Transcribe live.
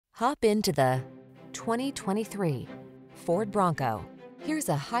Hop into the 2023 Ford Bronco. Here's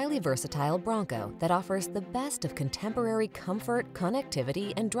a highly versatile Bronco that offers the best of contemporary comfort,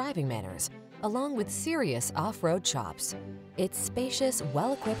 connectivity, and driving manners, along with serious off-road chops. Its spacious,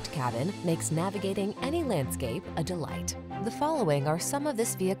 well-equipped cabin makes navigating any landscape a delight. The following are some of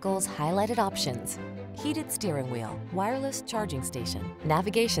this vehicle's highlighted options: heated steering wheel, wireless charging station,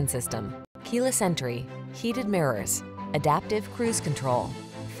 navigation system, keyless entry, heated mirrors, adaptive cruise control,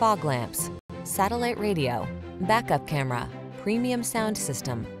 fog lamps, satellite radio, backup camera, premium sound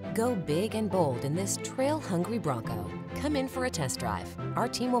system. Go big and bold in this trail-hungry Bronco. Come in for a test drive. Our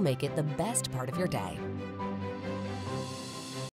team will make it the best part of your day.